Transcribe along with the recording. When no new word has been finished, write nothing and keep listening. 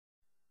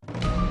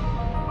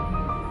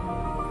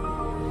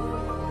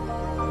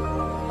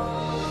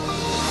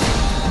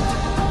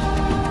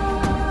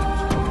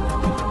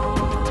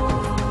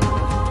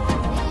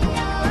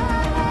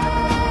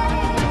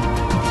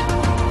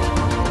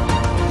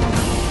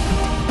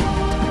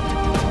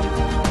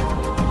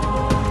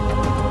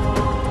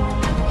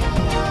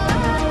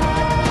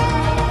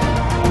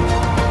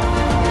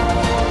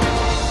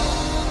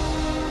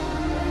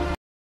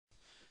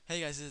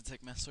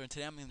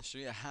today I'm going to show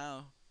you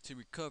how to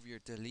recover your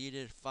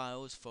deleted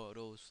files,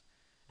 photos,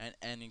 and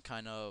any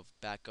kind of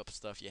backup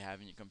stuff you have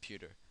in your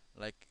computer.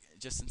 Like,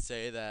 just to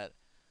say that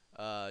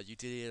you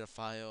deleted a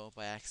file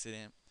by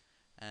accident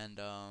and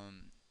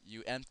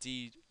you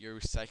emptied your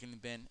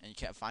recycling bin and you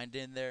can't find it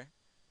in there,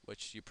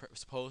 which you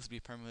supposed to be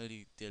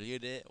permanently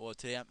deleted it. Well,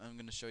 today I'm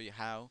going to show you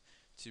how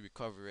to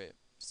recover it.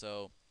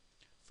 So,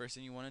 first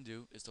thing you want to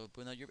do is to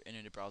open up your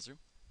internet browser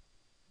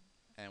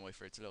and wait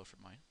for it to load for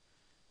mine.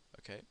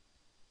 Okay.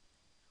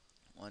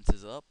 Once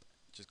it's up,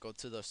 just go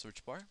to the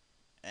search bar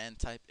and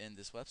type in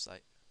this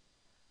website.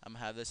 I'm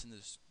gonna have this in the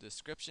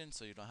description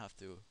so you don't have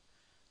to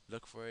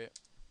look for it.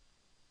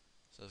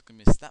 So it's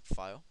gonna be a snap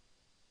file.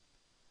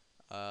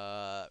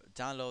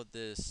 Download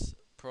this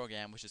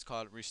program which is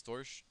called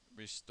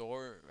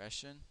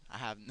Restoration. I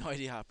have no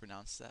idea how to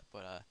pronounce that,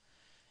 but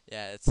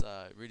yeah, it's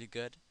really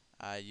good.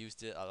 I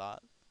used it a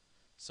lot.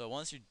 So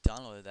once you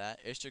download that,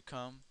 it should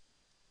come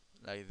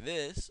like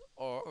this,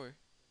 or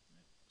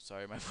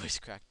sorry, my voice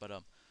cracked, but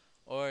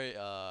or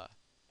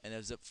in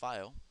a zip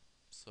file.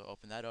 So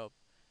open that up,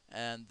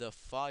 and the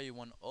file you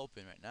want to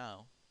open right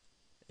now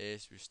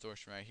is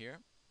Restoration right here.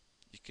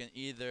 You can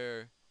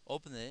either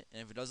open it,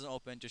 and if it doesn't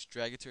open, just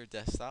drag it to your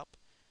desktop,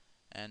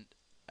 and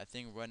I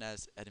think run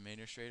as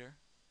administrator.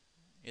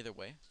 Either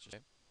way, just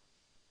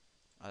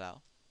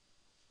allow.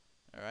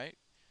 All right,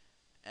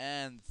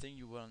 and the thing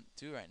you want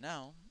to do right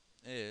now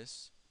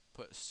is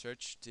put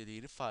search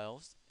deleted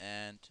files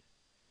and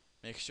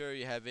make sure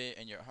you have it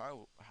in your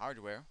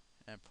hardware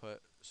and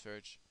put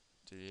search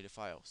deleted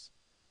files.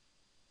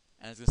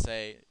 And it's gonna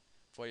say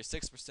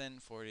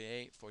 46%,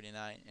 48,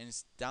 49, and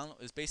it's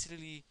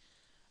basically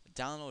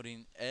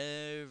downloading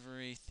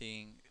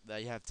everything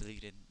that you have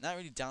deleted. Not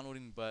really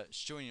downloading, but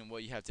showing you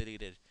what you have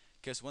deleted.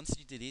 Because once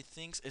you delete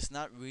things, it's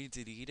not really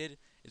deleted.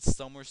 It's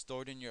somewhere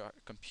stored in your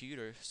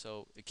computer,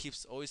 so it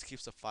always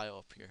keeps a file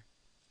up here.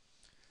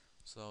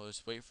 So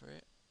just wait for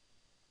it.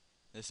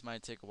 This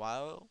might take a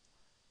while.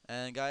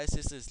 And guys,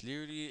 this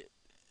literally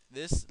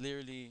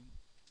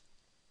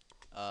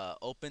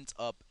opens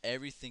up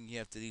everything you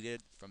have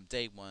deleted from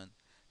day one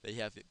that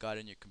you have got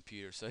in your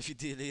computer. So if you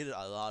deleted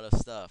a lot of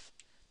stuff,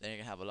 then you're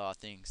gonna have a lot of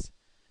things.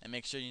 And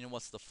make sure you know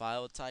what's the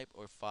file type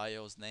or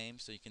file's name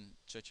so you can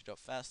search it up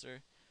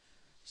faster.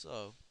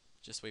 So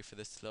just wait for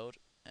this to load,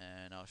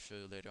 and I'll show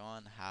you later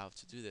on how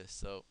to do this.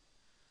 So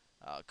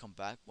I'll come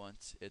back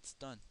once it's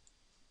done.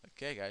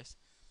 Okay, guys.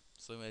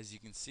 So as you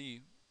can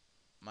see,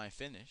 mine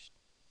finished,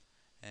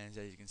 and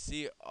as you can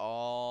see,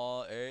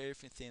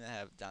 everything I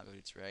have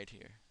downloaded is right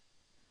here.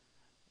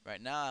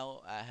 Right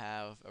now, I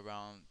have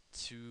around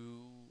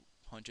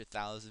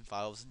 200,000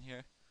 files in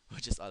here,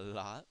 which is a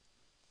lot.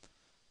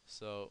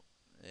 So,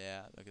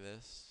 yeah, look at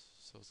this.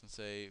 So it's gonna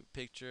say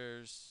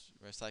pictures,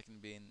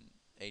 recycling bin,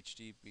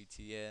 HD,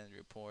 BTN,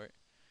 report,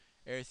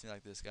 everything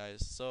like this,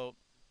 guys. So,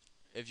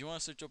 if you want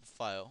to search up a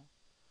file,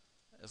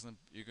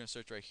 you're gonna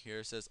search right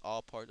here. It says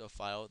all part of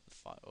file,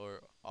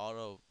 or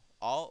all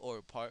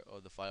or part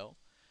of the file,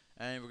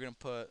 and we're gonna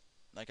put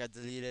like I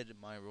deleted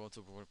my World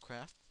of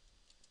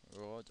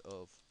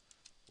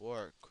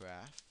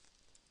Warcraft,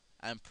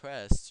 and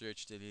press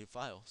search deleted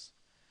files.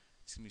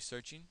 It's gonna be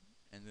searching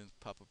and then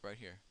pop up right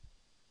here.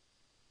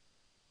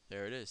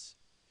 There it is.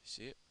 You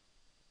see it?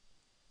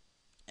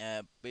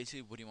 And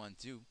basically, what you want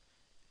to do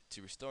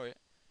to restore it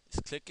is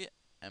click it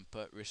and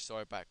put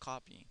restore by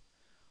copying.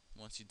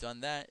 Once you've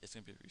done that, it's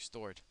gonna be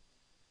restored.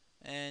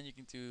 And you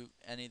can do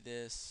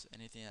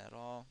anything at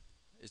all.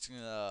 It's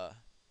gonna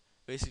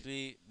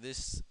basically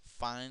this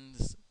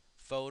finds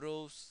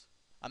photos.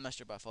 I'm not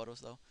sure about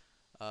photos though.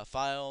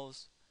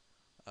 Files,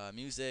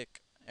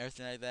 music,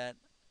 everything like that.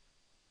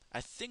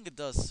 I think it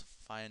does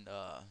find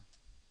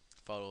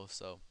photos.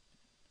 So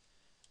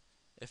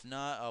if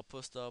not, I'll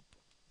post up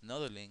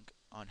another link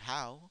on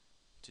how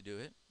to do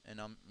it,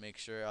 and I'll make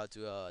sure I'll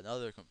do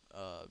another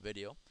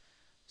video.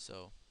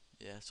 So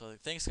yeah, so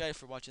thanks guys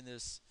for watching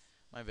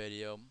my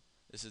video.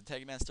 This is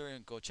THETECHMANSTORE,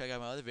 and go check out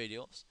my other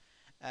videos.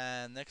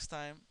 And next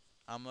time,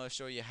 I'm gonna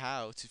show you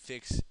how to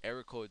fix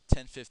error code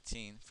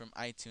 1015 from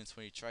iTunes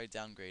when you try to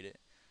downgrade it.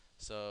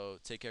 So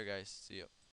take care, guys. See you.